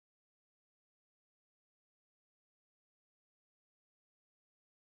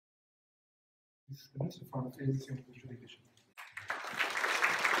Minister for Foreign Affairs and Cultural Education.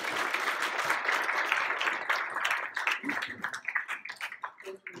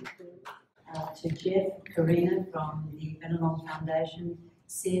 To Jeff, Karina from the Bennelong Foundation,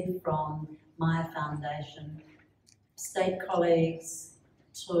 Sid from Myer Foundation, state colleagues,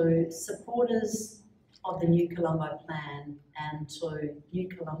 to supporters of the New Colombo Plan and to New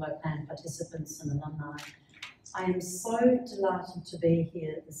Colombo Plan participants and alumni. I am so delighted to be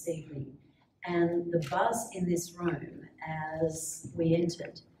here this evening, and the buzz in this room as we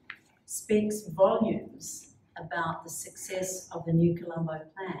entered speaks volumes about the success of the New Colombo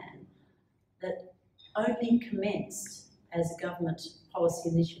Plan that only commenced as a government policy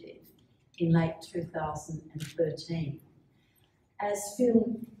initiative in late 2013. As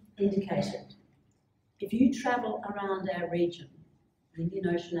Phil indicated, if you travel around our region, the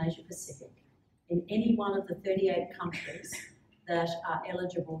Indian Ocean, Asia Pacific, in any one of the 38 countries that are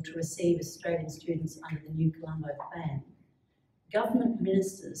eligible to receive Australian students under the New Colombo Plan, government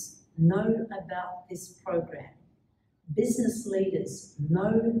ministers know about this program. Business leaders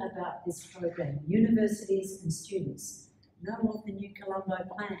know about this program. Universities and students know of the New Colombo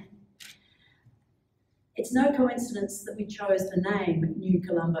Plan. It's no coincidence that we chose the name New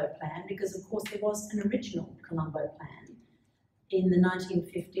Colombo Plan because, of course, there was an original Colombo Plan in the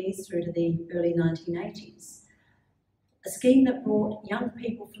 1950s through to the early 1980s. A scheme that brought young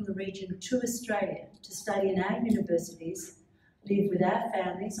people from the region to Australia to study in our universities, live with our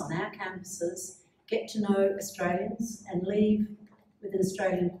families on our campuses, get to know Australians and leave with an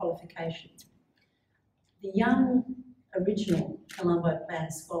Australian qualification. The young original Colombo Plan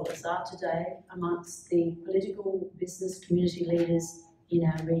scholars are today amongst the political business community leaders in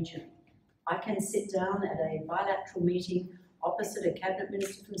our region. I can sit down at a bilateral meeting opposite a cabinet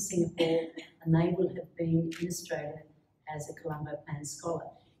minister from Singapore and they will have been in Australia as a Colombo Plan scholar.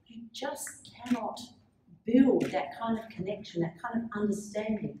 You just cannot build that kind of connection, that kind of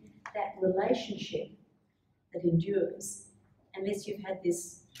understanding, that relationship that endures, unless you've had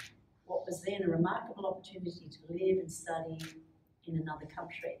this, what was then a remarkable opportunity to live and study in another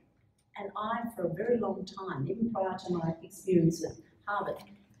country. And I, for a very long time, even prior to my experience at Harvard,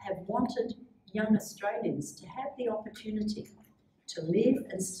 have wanted young Australians to have the opportunity to live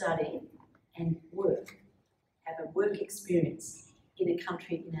and study and work, have a work experience in a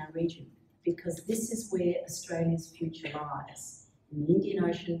country in our region, because this is where Australia's future lies, in the Indian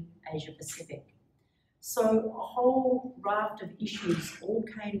Ocean, Asia Pacific. So a whole raft of issues all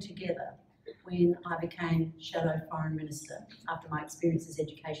came together when I became Shadow Foreign Minister after my experience as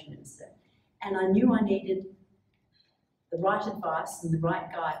Education Minister. And I knew I needed the right advice and the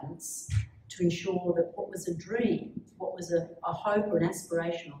right guidance to ensure that what was a dream, what was a hope or an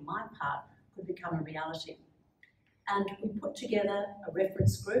aspiration on my part, could become a reality. And we put together a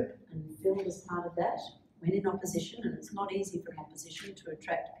reference group, and Phil was part of that, went in opposition, and it's not easy for an opposition to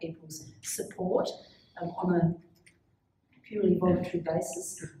attract people's support on a purely voluntary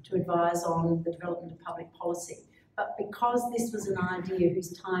basis to advise on the development of public policy. But because this was an idea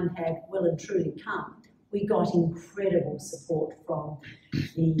whose time had well and truly come, we got incredible support from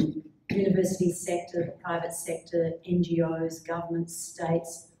the university sector, the private sector, NGOs, governments,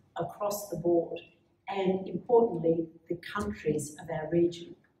 states, across the board, and importantly, the countries of our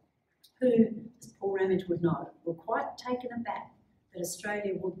region, who, as Paul Ramage would know, were quite taken aback that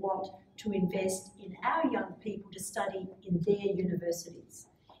Australia would want to invest in our young people to study in their universities.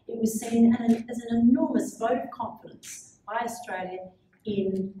 It was seen as an enormous vote of confidence by Australia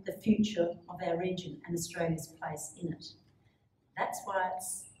in the future of our region and Australia's place in it. That's why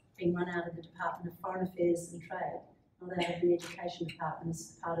it's being run out of the Department of Foreign Affairs and Trade, not out of the Education Department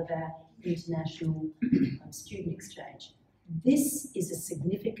as part of our international student exchange. This is a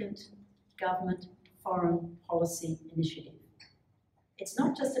significant government foreign policy initiative. It's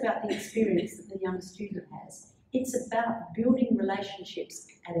not just about the experience that the young student has, it's about building relationships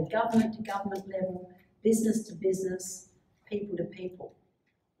at a government-to-government level, business to business, people to people.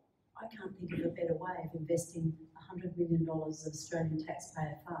 I can't think of a better way of investing $100 million of Australian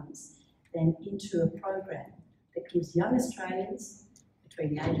taxpayer funds than into a program that gives young Australians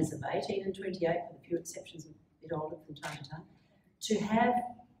between the ages of 18 and 28, with a few exceptions a bit older from time to time, to have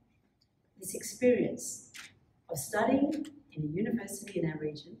this experience of studying in a university in our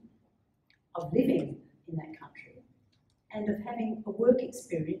region, of living in that country, and of having a work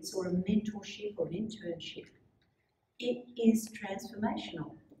experience or a mentorship or an internship. It is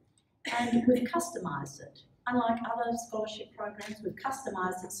transformational. And we've customised it. Unlike other scholarship programs, we've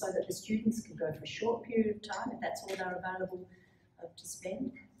customised it so that the students can go for a short period of time, if that's all they're available to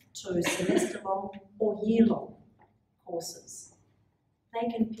spend, to semester-long or year-long courses. they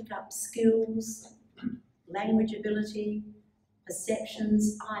can pick up skills, language ability,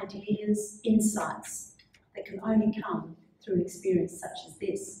 perceptions, ideas, insights that can only come through experience such as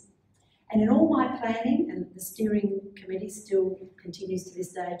this. And in all my planning, and the steering committee still continues to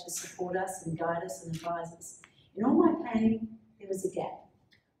this day to support us and guide us and advise us, in all my planning there was a gap.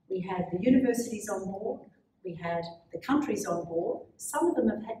 We had the universities on board, we had the countries on board. Some of them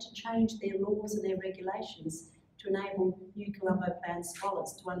have had to change their laws and their regulations to enable New Colombo Plan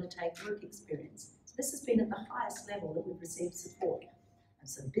scholars to undertake work experience. So this has been at the highest level that we've received support. And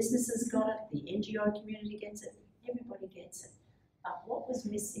so businesses got it, the NGO community gets it, everybody gets it. But what was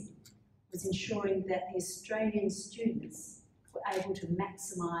missing was ensuring that the Australian students were able to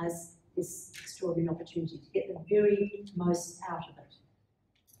maximise this extraordinary opportunity, to get the very most out of it.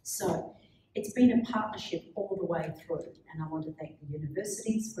 So it's been a partnership all the way through, and I want to thank the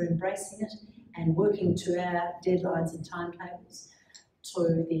universities for embracing it and working to our deadlines and timetables,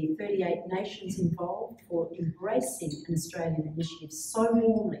 to the 38 nations involved for embracing an Australian initiative so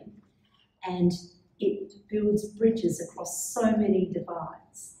warmly, and it builds bridges across so many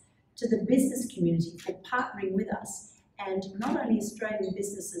divides, to the business community for partnering with us, and not only Australian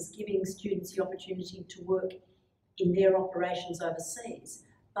businesses giving students the opportunity to work in their operations overseas,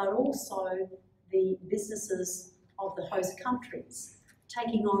 but also the businesses of the host countries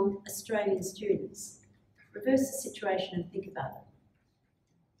taking on Australian students. Reverse the situation and think about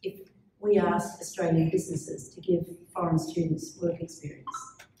it. If we asked Australian businesses to give foreign students work experience,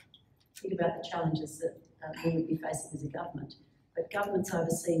 think about the challenges that we would be facing as a government. But governments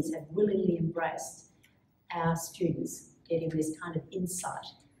overseas have willingly embraced our students getting this kind of insight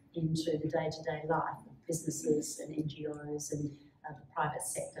into the day-to-day life of businesses and NGOs and the private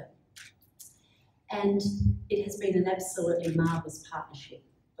sector. And it has been an absolutely marvellous partnership.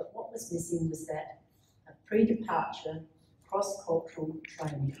 But what was missing was that pre-departure cross-cultural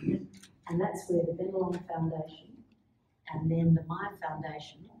training. And that's where the Bennelong Foundation and then the Myer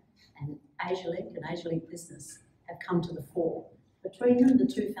Foundation and AsiaLink and AsiaLink Business have come to the fore. Between them, the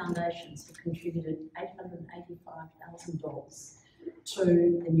two foundations have contributed $885,000 to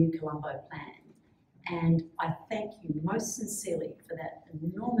the New Colombo Plan. And I thank you most sincerely for that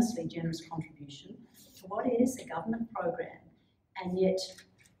enormously generous contribution to what is a government program. And yet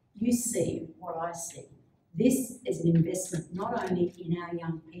you see what I see. This is an investment not only in our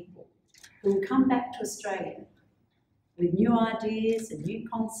young people who will come back to Australia with new ideas and new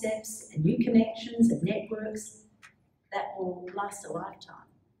concepts and new connections and networks that will last a lifetime,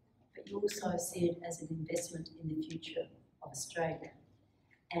 but you also see it as an investment in the future of Australia.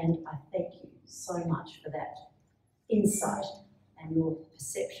 And I thank you so much for that insight and your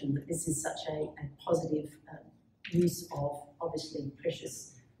perception that this is such a positive use of obviously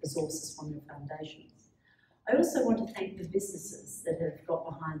precious resources from your foundations. I also want to thank the businesses that have got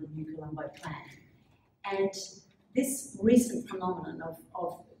behind the New Colombo Plan. And this recent phenomenon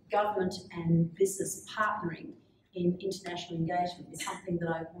of government and business partnering in international engagement is something that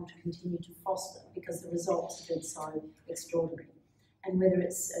I want to continue to foster because the results have been so extraordinary. And whether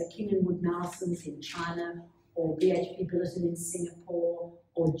it's King & Wood Mallesons in China, or BHP Billiton in Singapore,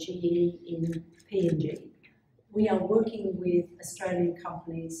 or GE in PNG, we are working with Australian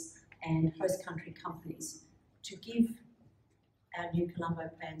companies and host country companies to give our New Colombo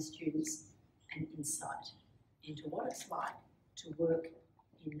Plan students an insight into what it's like to work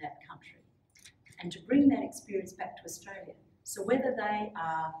in that country and to bring that experience back to Australia. So whether they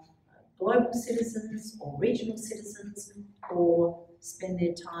are global citizens or regional citizens or spend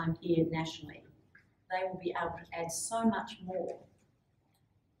their time here nationally, they will be able to add so much more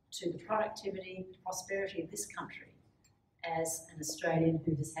to the productivity, prosperity of this country as an Australian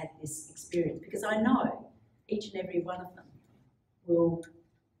who has had this experience. Because I know each and every one of them will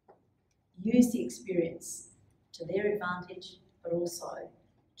use the experience to their advantage, but also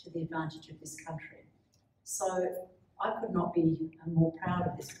to the advantage of this country. So I could not be more proud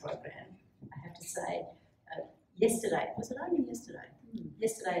of this program, I have to say. Yesterday, was it only yesterday?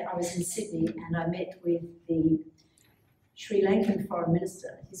 Yesterday I was in Sydney and I met with the Sri Lankan Foreign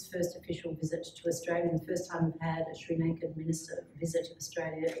Minister, his first official visit to Australia, the first time we've had a Sri Lankan minister visit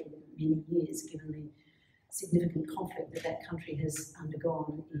Australia in many years, given the significant conflict that that country has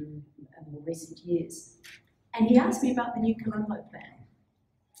undergone in more recent years. And he asked me about the New Colombo Plan.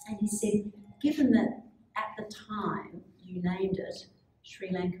 And he said, given that at the time you named it,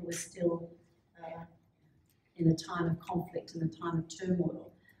 Sri Lanka was still in a time of conflict and a time of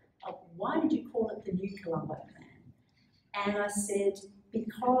turmoil, why did you call it the New Colombo Plan? And I said,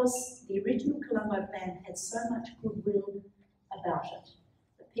 because the original Colombo Plan had so much goodwill about it,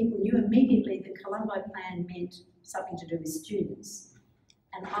 that people knew immediately that Colombo Plan meant something to do with students.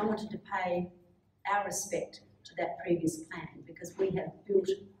 And I wanted to pay our respect to that previous plan because we have built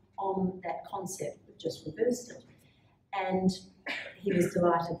on that concept, we've just reversed it. And he was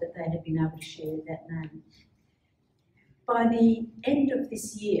delighted that they had been able to share that name. By the end of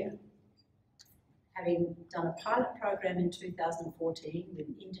this year, having done a pilot program in 2014 with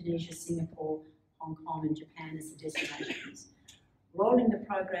Indonesia, Singapore, Hong Kong and Japan as the destinations, rolling the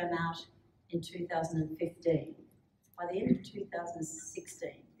program out in 2015, by the end of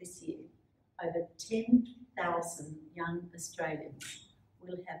 2016, this year, over 10,000 young Australians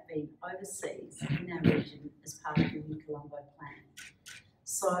will have been overseas in our region as part of the New Colombo plan.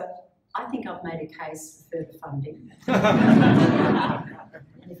 So I think I've made a case for further funding.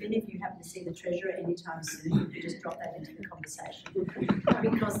 And if any of you happen to see the Treasurer anytime soon, you can just drop that into the conversation.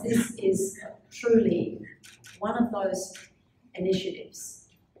 Because this is truly one of those initiatives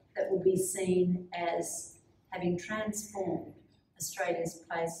that will be seen as having transformed Australia's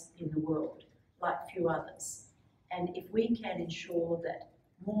place in the world like few others. And if we can ensure that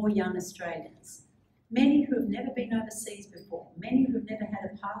more young Australians, many who have never been overseas before, many who have never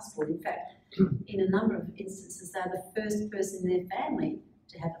had a passport, in fact, in a number of instances, they're the first person in their family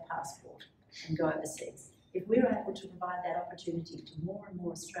to have a passport and go overseas. If we're able to provide that opportunity to more and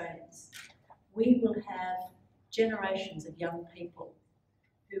more Australians, we will have generations of young people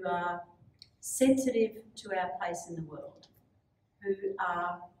who are sensitive to our place in the world, who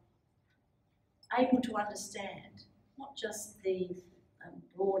are able to understand not just the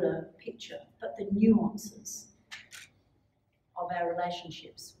broader picture, but the nuances of our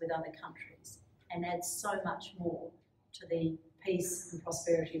relationships with other countries, and add so much more to the peace and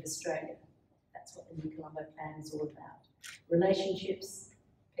prosperity of Australia. That's what the New Colombo plan is all about. Relationships,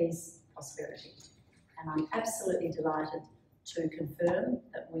 peace, prosperity. And I'm absolutely delighted to confirm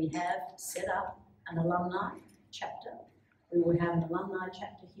that we have set up an alumni chapter. We will have an alumni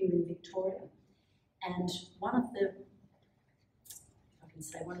chapter here in Victoria. And one of the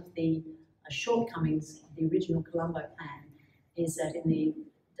shortcomings of the original Colombo plan is that in the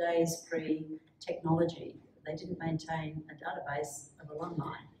days pre-technology, they didn't maintain a database of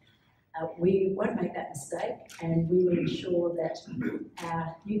alumni. We won't make that mistake, and we will ensure that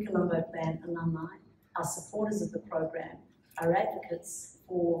our New Colombo plan alumni are supporters of the program, are advocates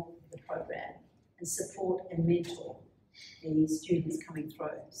for the program, and support and mentor the students coming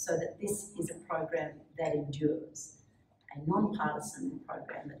through, so that this is a program that endures, a non-partisan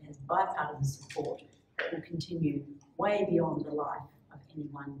program that has bipartisan support that will continue way beyond the life of any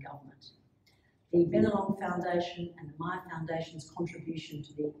one government. The Bennelong Foundation and the Myer Foundation's contribution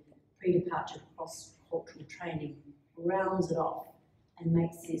to the pre-departure cross-cultural training rounds it off and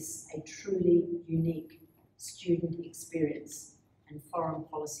makes this a truly unique student experience and foreign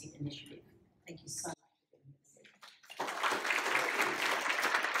policy initiative. Thank you so much.